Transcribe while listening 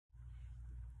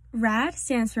RAD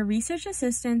stands for Research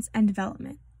Assistance and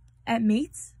Development. At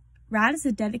MATES, RAD is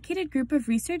a dedicated group of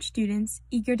research students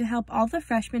eager to help all the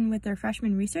freshmen with their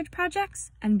freshman research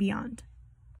projects and beyond.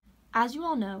 As you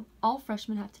all know, all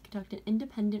freshmen have to conduct an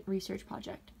independent research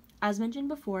project. As mentioned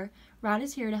before, RAD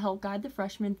is here to help guide the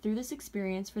freshmen through this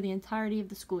experience for the entirety of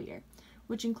the school year,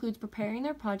 which includes preparing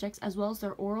their projects as well as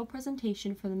their oral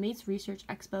presentation for the MATES Research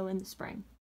Expo in the spring.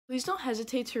 Please don't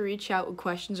hesitate to reach out with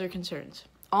questions or concerns.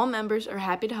 All members are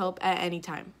happy to help at any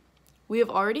time. We have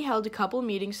already held a couple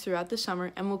meetings throughout the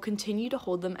summer and will continue to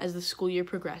hold them as the school year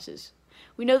progresses.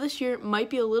 We know this year might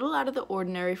be a little out of the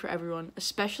ordinary for everyone,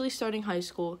 especially starting high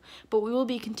school, but we will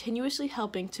be continuously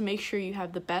helping to make sure you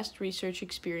have the best research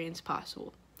experience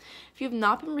possible. If you have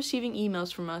not been receiving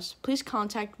emails from us, please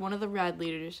contact one of the RAD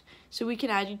leaders so we can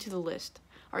add you to the list.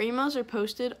 Our emails are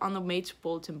posted on the MATES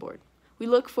bulletin board. We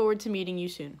look forward to meeting you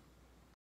soon.